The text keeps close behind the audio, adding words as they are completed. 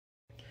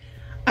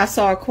I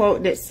saw a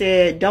quote that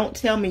said, don't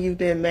tell me you've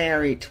been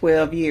married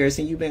 12 years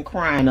and you've been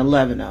crying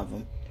 11 of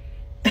them.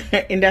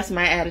 And that's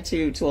my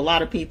attitude to a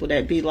lot of people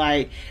that be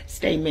like,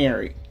 stay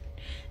married.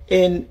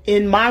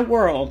 In my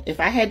world, if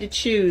I had to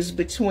choose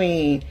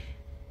between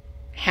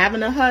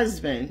having a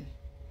husband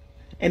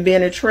and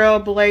being a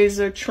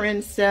trailblazer,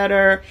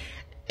 trendsetter,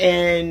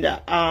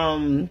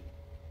 and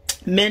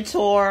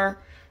mentor,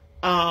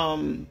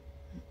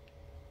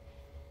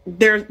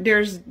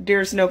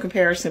 there's no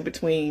comparison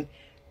between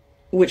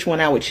which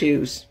one I would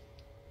choose.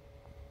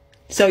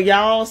 So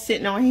y'all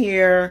sitting on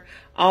here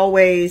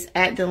always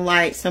acting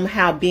like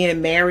somehow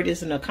being married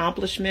is an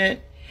accomplishment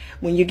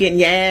when you're getting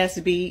your ass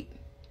beat,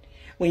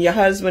 when your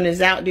husband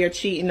is out there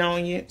cheating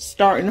on you,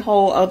 starting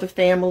whole other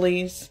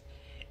families.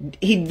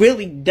 He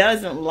really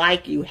doesn't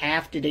like you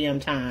half the damn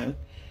time.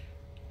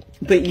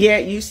 But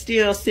yet you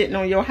still sitting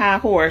on your high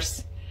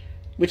horse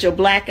with your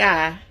black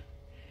eye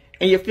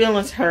and your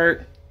feelings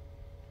hurt,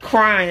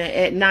 crying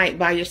at night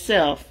by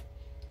yourself,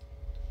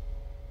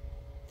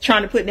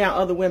 trying to put down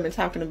other women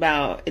talking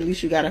about at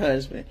least you got a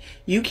husband.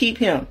 You keep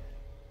him.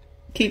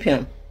 Keep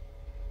him.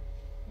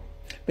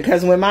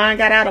 Because when mine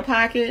got out of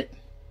pocket,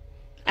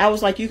 I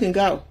was like, you can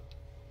go.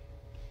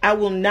 I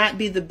will not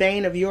be the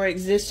bane of your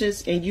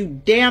existence, and you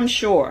damn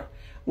sure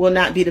will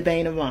not be the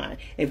bane of mine.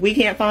 If we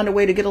can't find a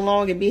way to get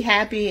along and be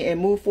happy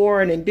and move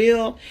forward and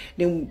build,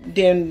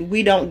 then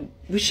we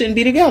shouldn't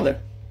be together.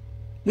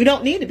 We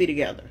don't need to be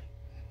together.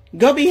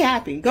 Go be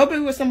happy. Go be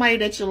with somebody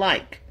that you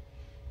like.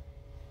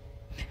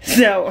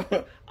 So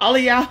all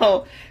of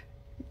y'all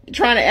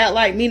trying to act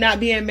like me not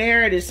being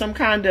married is some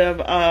kind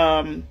of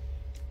I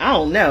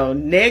don't know,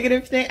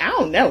 negative thing. I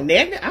don't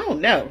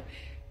know.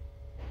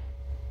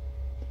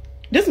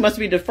 This must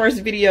be the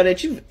first video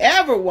that you've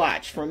ever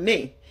watched from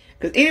me.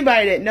 Because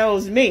anybody that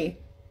knows me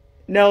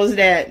knows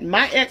that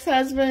my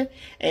ex-husband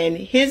and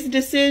his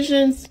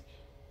decisions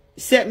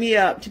set me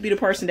up to be the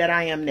person that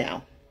I am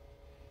now.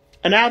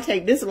 And I'll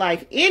take this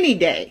life any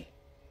day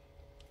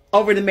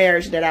over the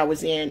marriage that I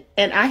was in.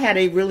 And I had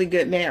a really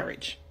good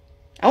marriage.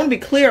 I want to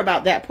be clear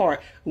about that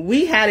part.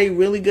 We had a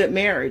really good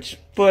marriage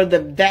for the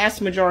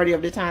vast majority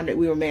of the time that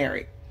we were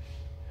married.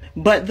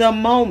 But the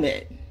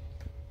moment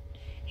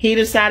he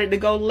decided to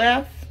go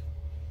left,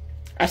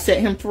 I set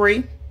him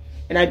free,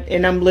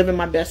 and I'm living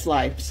my best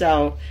life.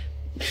 So,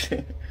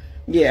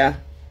 yeah,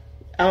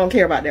 I don't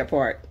care about that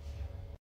part.